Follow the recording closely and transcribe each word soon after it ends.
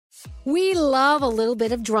We love a little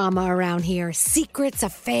bit of drama around here. Secrets,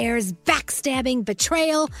 affairs, backstabbing,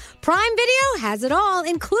 betrayal. Prime Video has it all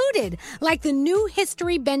included. Like the new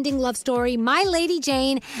history-bending love story, My Lady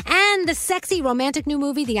Jane, and the sexy romantic new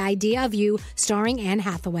movie, The Idea of You, starring Anne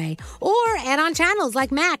Hathaway. Or add-on channels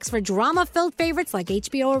like Max for drama-filled favorites like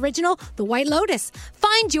HBO original, The White Lotus.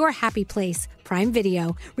 Find your happy place. Prime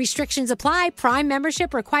Video. Restrictions apply. Prime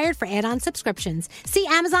membership required for add-on subscriptions. See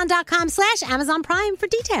Amazon.com/Amazon Prime for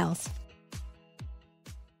details.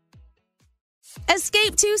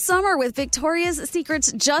 Escape to summer with Victoria's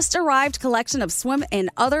Secret's just arrived collection of swim and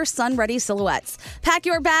other sun-ready silhouettes. Pack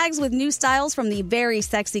your bags with new styles from the Very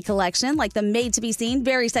Sexy collection, like the made-to-be-seen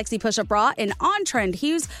Very Sexy push-up bra in on-trend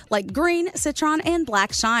hues like green, citron, and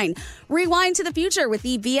black shine. Rewind to the future with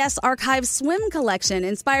the VS Archive Swim collection,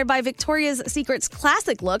 inspired by Victoria's Secret's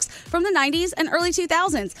classic looks from the 90s and early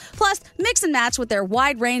 2000s. Plus, mix and match with their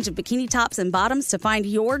wide range of bikini tops and bottoms to find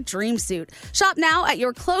your dream suit. Shop now at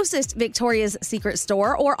your closest Victoria's Secret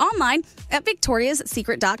store or online at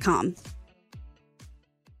victoriassecret.com.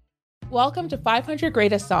 Welcome to 500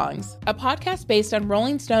 Greatest Songs, a podcast based on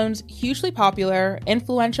Rolling Stone's hugely popular,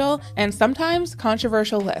 influential, and sometimes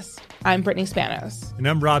controversial list. I'm Brittany Spanos. And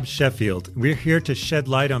I'm Rob Sheffield. We're here to shed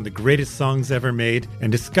light on the greatest songs ever made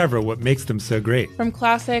and discover what makes them so great. From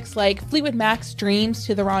classics like Fleetwood Mac's Dreams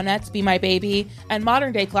to the Ronettes' Be My Baby, and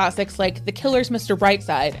modern-day classics like The Killer's Mr.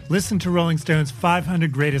 Brightside. Listen to Rolling Stone's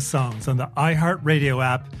 500 Greatest Songs on the iHeartRadio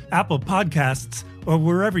app, Apple Podcasts, or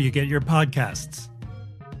wherever you get your podcasts.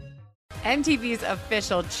 MTV's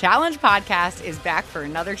official Challenge podcast is back for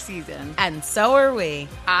another season. And so are we.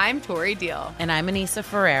 I'm Tori Deal. And I'm Anissa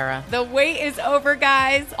Ferreira. The wait is over,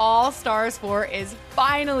 guys. All Stars 4 is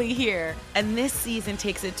finally here. And this season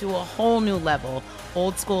takes it to a whole new level.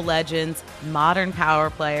 Old school legends, modern power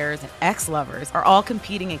players, and ex-lovers are all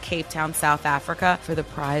competing in Cape Town, South Africa for the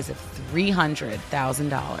prize of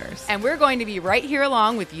 $300,000. And we're going to be right here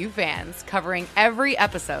along with you fans, covering every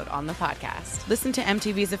episode on the podcast. Listen to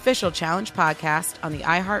MTV's official Challenge podcast on the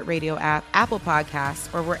iHeartRadio app, Apple Podcasts,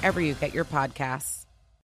 or wherever you get your podcasts.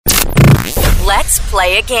 Let's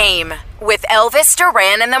play a game with Elvis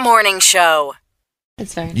Duran in the Morning Show.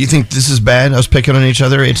 It's fine. You think this is bad? Us picking on each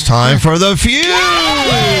other? It's time for the Feud!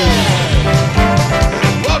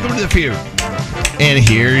 Welcome to the Feud. And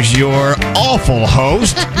here's your awful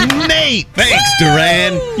host, Nate. Thanks,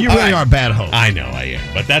 Duran. You really are a bad host. I know I am,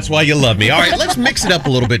 but that's why you love me. All right, let's mix it up a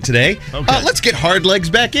little bit today. Okay. Let's get Hard Legs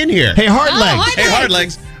back in here. Hey, Hard Legs. Hey, Hard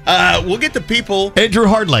Legs. We'll get the people. Andrew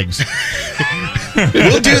Hard Legs.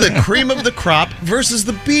 We'll do the cream of the crop versus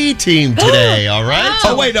the B team today, all right?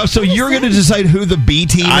 Oh, wait, no, so you're going to decide who the B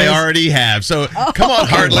team is? I already have. So come on,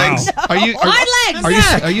 Hard Legs.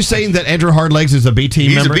 Are you saying that Andrew Hard Legs is a B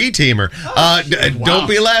team member? He's a B teamer. Don't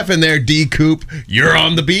be laughing there, D Coop. You're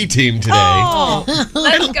on the B team today. Oh,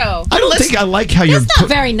 let's go. I don't think I like how you're... That's not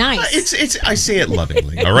very nice. It's. I say it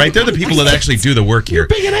lovingly, all right? They're the people that actually do the work here. You're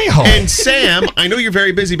being an a-hole. And Sam, I know you're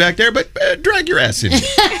very busy back there, but drag your ass in.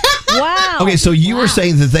 Wow. Okay, so you were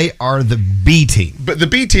saying that they are the B team. But the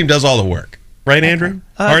B team does all the work. Right, Andrew?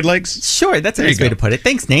 Hard Legs? Sure, that's a nice way to put it.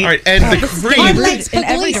 Thanks, Nate. All right, and the cream... Hard Legs in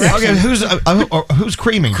every direction. Okay, who's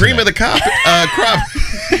creaming Cream today? of the crop.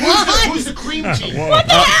 Who's the cream team? What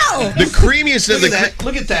the hell? The creamiest of the...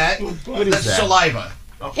 Look at that. What is that? Saliva.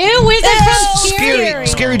 Ew, where's that from? Scary.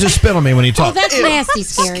 Scary just spit on me when he talks. Oh, that's nasty,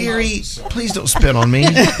 Scary. Scary, please don't spit on me.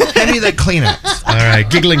 Hand me that Kleenex. All right,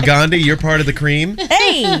 Giggling Gandhi, you're part of the cream.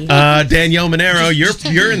 Hey. Danielle Monero,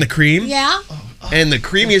 you're in the cream. Yeah? And the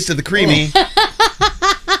creamiest of the creamy...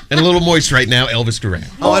 And a little moist right now, Elvis Duran.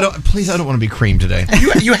 Oh, I don't want to be cream today.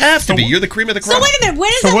 You have to be. You're the cream of the crop. So wait a minute,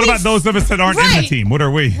 when is So what about those of us that aren't in the team? What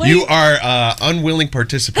are we? You are unwilling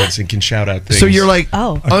participants and can shout out things. So you're like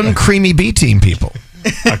uncreamy B team people.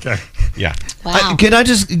 Okay. Yeah. Wow. Can I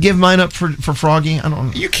just give mine up for Froggy? I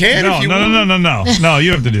don't. You can if you No,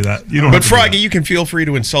 you have to do that. You don't. But Froggy, you can feel free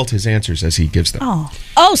to insult his answers as he gives them.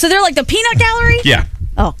 Oh, so they're like the peanut gallery? Yeah.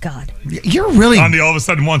 Oh, God. You're really... Andy all of a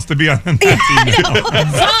sudden wants to be on that team.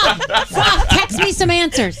 Frog, text me some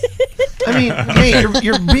answers. I mean, hey,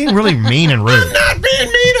 you're being really mean and rude. I'm not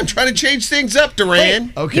being mean. I'm trying to change things up,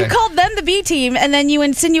 Duran. Okay. You called them the B team, and then you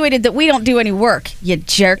insinuated that we don't do any work, you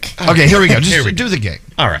jerk. Okay, here we go. Just do the game.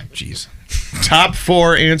 All right. Jeez. Top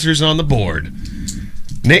 4 answers on the board.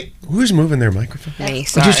 Nate, who's moving their microphone? Me,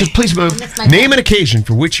 sorry. Just please move. Name an occasion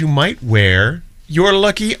for which you might wear your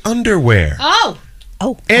lucky underwear. Oh.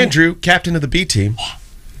 Andrew, captain of the B team.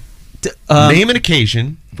 Name an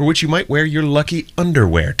occasion for which you might wear your lucky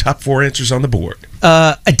underwear. Top 4 answers on the board.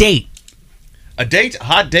 A date. A date? A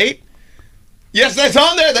hot date? Yes, that's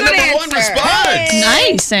on there. The Good number answer. 1 response. Hey.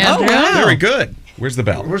 Nice, Andrew. Oh, wow. Very good. Where's the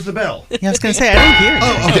bell? Where's the bell? Yeah, I was going to say, I don't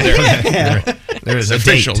hear it. Okay. There's It's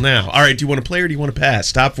official now. All right, do you want to play or do you want to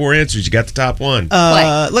pass? Top 4 answers. You got the top one.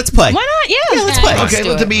 Let's play. Why not? Yeah, let's play. Okay,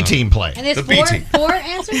 let the B team play. And there's The B team. four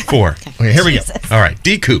answers? 4. Okay, here we go. All right,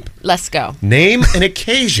 D Coop. Let's go. Name an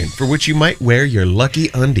occasion for which you might wear your lucky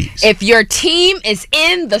undies. If your team is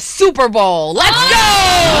in the Super Bowl, let's go.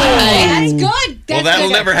 That's good. Well, that'll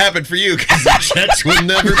never happen for you because the Jets will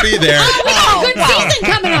never be there. Good season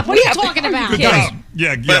coming up. What are you talking about?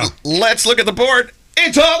 Yeah. But let's look at the board.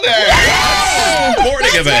 It's on there.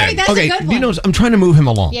 Sporting event. That's Okay, a good you one. know, I'm trying to move him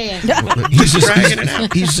along. Yeah. He's just, Dragging it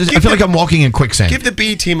out. I feel like I'm walking in quicksand. Give the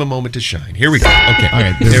B team a moment to shine. Here we go. Okay. All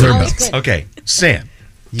right, There we their go. bell. Good. Okay, Sam.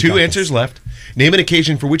 2 answers left. Name an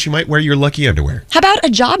occasion for which you might wear your lucky underwear. How about a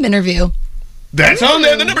job interview? That's on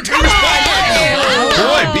there. The number 2 response.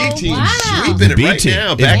 Boy, B team sweeping it B right team.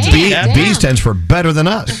 now. Back to B, Captain. B stands for better than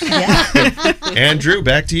us. Andrew,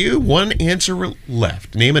 back to you. 1 answer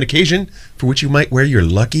left. Name an occasion for which you might wear your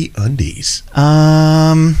lucky undies.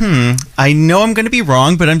 I know I'm going to be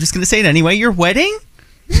wrong, but I'm just going to say it anyway. Your wedding?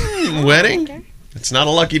 Wedding? It's not a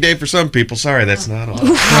lucky day for some people. Sorry, that's not a lucky.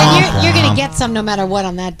 You're going to get some no matter what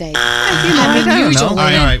on that day. I don't know. usually. All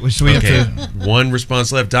right. So we have Okay, to. 1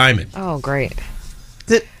 response left. Diamond. Oh, great.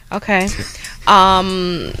 Th- Okay.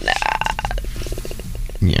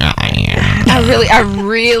 Yeah. I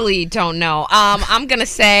really don't know. I'm gonna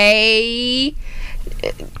say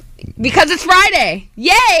because it's Friday.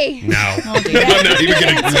 Yay! No. I'm not even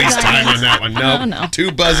going to waste time on that one. No.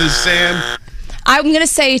 2 buzzes, Sam. I'm going to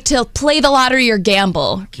say to play the lottery or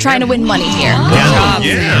gamble. Trying to win money here.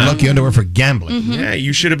 Yeah. Lucky underwear for gambling. Yeah,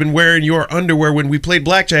 you should have been wearing your underwear when we played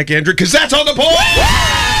blackjack, Andrew, because that's on the board.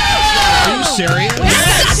 Are you serious?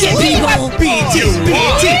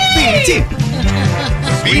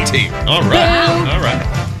 B team. All right.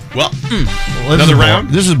 Well, Well, another round.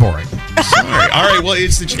 This is boring. Sorry. All right. Well,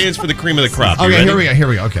 it's the chance for the cream of the crop. You Okay, ready? here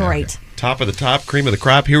we go. Okay. Great. Top of the top, cream of the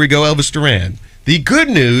crop. Here we go, Elvis Duran. The good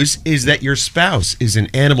news is that your spouse is an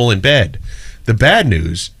animal in bed. The bad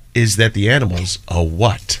news is that the animal's a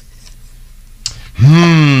what?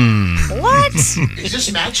 What? Is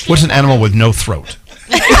this match? What's an animal with no throat?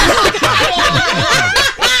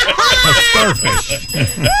 A starfish.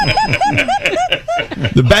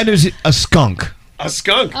 The bad news is a skunk. A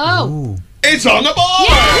skunk. Oh. It's on the board.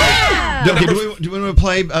 Okay, do we want to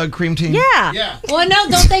play Cream Team? Yeah. Well, no,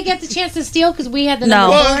 don't they get the chance to steal because we had the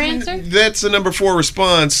number 4 answer? That's the number 4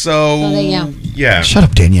 response. So there you go. yeah. Shut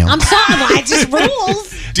up, Danielle. I'm sorry, I just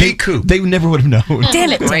rules. D Coop. They never would have known. Damn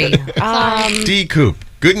it. Great. D Coop.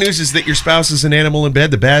 Good news is that your spouse is an animal in bed.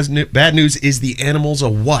 The bad news is the animal's a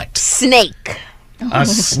what? Snake. A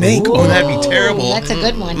snake. Oh, that'd be terrible. That's a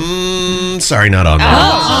good one. Sorry, not on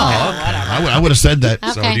that. I would have said that.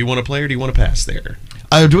 So do you want to play or do you want to pass there?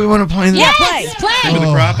 Do we want to play that? Yes, play. Cream of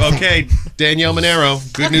the crop. Okay, Danielle Monero.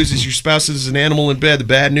 Good news is your spouse is an animal in bed. The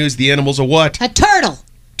bad news, the animal's a what? A turtle.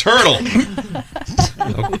 Turtle.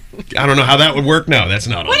 I don't know how that would work. No, that's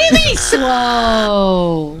not. What do you mean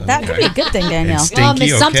slow? That could be a good thing, Danielle. It's stinky,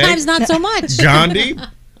 okay? Sometimes not so much. Gandhi.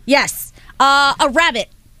 Yes. A rabbit.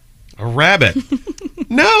 A rabbit.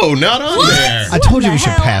 No, not on there. I told you we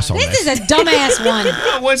should pass on This this. is a dumbass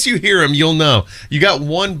one. Once you hear him, you'll know. You got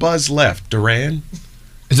 1 buzz left, Duran.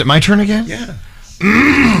 Is it my turn again? Yeah.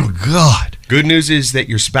 Oh, God. Good news is that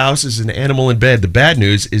your spouse is an animal in bed. The bad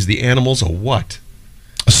news is the animal's a what?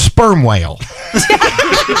 A sperm whale.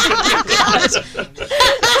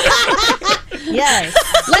 Yes.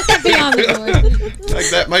 Let that be on the board. Like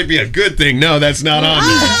that might be a good thing. No, that's not on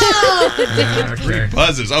there. Okay.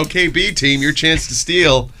 Buzzes. Okay, B team, your chance to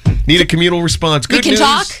steal. Need a communal response. Good can news.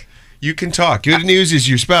 talk? You can talk. Good news is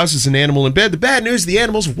your spouse is an animal in bed. The bad news, the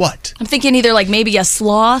animal's what? I'm thinking either like maybe a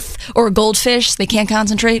sloth or a goldfish. They can't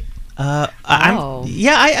concentrate.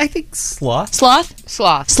 I think sloth. Sloth?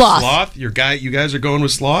 Sloth. Sloth. You guys are going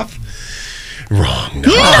with sloth? Wrong. No.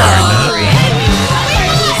 This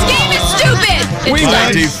game is stupid. We By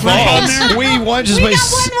won. default. We won just by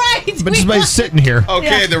Right. just by sitting here.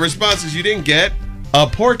 Okay, the responses you didn't get. A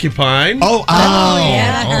porcupine. Oh,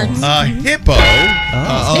 Yeah, that hurts. A hippo. a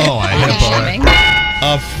hippo.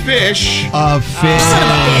 A fish. A fish.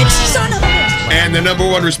 Son of a bitch. And the number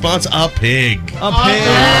 1 response, a pig. A pig.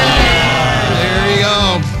 There you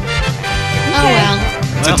go. Oh, well.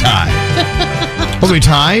 It's a tie. Are we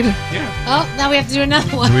tied? Oh, now we have to do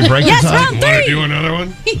another one. Do we break the tie? round Want to do another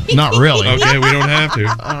one? Not really. Okay, we don't have to.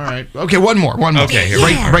 All right. Okay, one more. Okay, here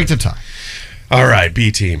we break the tie. All right,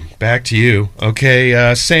 B team, back to you.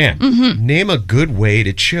 Okay, Sam, name a good way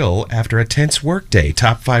to chill after a tense workday.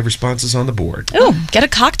 Top 5 responses on the board. Ooh, get a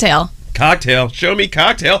cocktail. Cocktail. Show me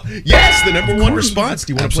cocktail. Yes, the number 1 response.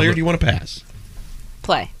 Do you want to play or do you want to pass?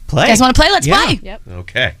 Play. You guys want to play? Let's play. Yep.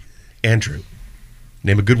 Okay. Andrew,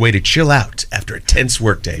 name a good way to chill out after a tense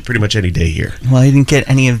workday. Pretty much any day here. Well, I didn't get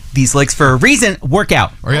any of these licks for a reason.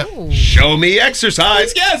 Workout. Show me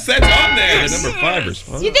exercise. Yes, that's on there. Number 5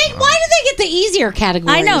 response. You think? Why do they get the easier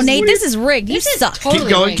categories? I know, Nate. This is rigged. You This is suck. totally Keep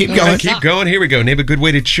going, rigged. keep You going. suck. Keep going. Here we go. Name a good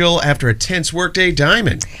way to chill after a tense workday.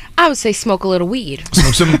 Diamond. I would say smoke a little weed.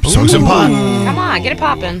 Smoke some pot. Come on, get it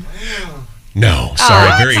popping. No,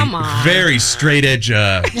 sorry. come on. Very straight edge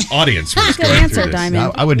audience. was Good going answer, through this.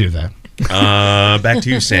 Diamond. I would do that. Back to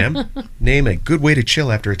you, Sam. Name a good way to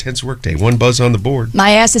chill after a tense workday. 1 buzz on the board.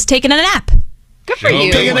 My ass is taking a nap. Good for Show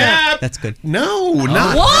you. me a nap. That's good. No,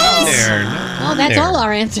 not What? there. Oh, that's all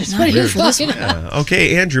our answers. What are you talking about?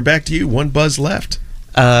 Okay, Andrew, back to you. 1 buzz left.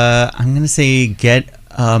 I'm gonna say get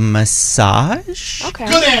a massage. Okay.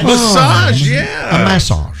 Good answer. Massage, yeah. A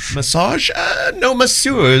massage. Massage? No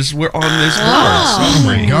masseurs were on this board. Oh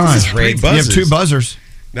my God. Three You have buzzes. 2 buzzers.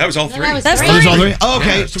 That was all 3. that was That's three. Oh, there's fine. all 3? Oh,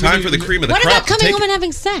 okay. Yeah, it's time for the cream of the What crop. about coming Take- home and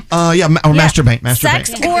having sex? Or masturbate. Sex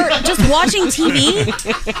or just watching TV?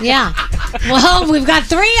 Yeah. Well, we've got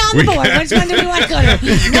 3 on the board. Which one do we want to go to?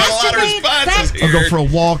 You got a lot of Masturbate, responses sex, here. Or go for a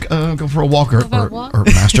walk. Or for a walk?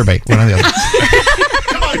 masturbate. One or the other.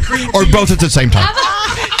 Come on, cream. Or both at the same time.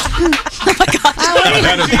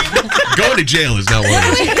 Going to jail is not one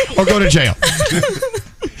of those. Or go to jail.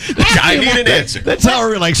 I need an answer. That's how I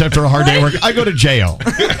relax after a hard day of work. I go to jail.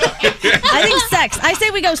 I think sex. I say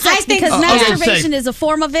we go sex think because so. masturbation Okay, is a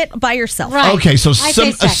form of it by yourself. Right. Okay, so I say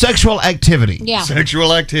a sex. sexual activity. Yeah.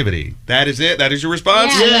 Sexual activity. That is it. That is your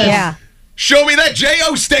response? Yeah. Yeah. Show me that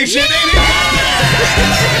J.O. station.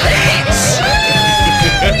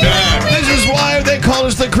 This is why they call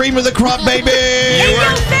us the cream of the crop, baby. In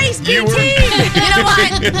your face, BT! you were- You know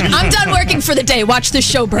what? I'm done working for the day. Watch this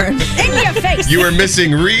show burn. In your face. You were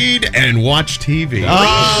missing read and watch TV. We had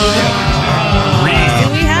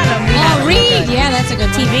them. Oh, read. Yeah, that's a good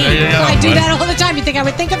TV. you go, I do bud. that all the time. You think I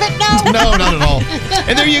would think of it? No. No, not at all.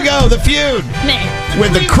 And there you go, the feud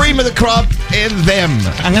with the cream of the crop and them.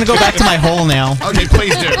 I'm gonna go back to my hole now. Okay,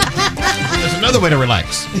 please do. There's another way to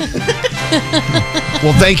relax.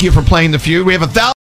 Well, thank you for playing the feud. We have 1,000.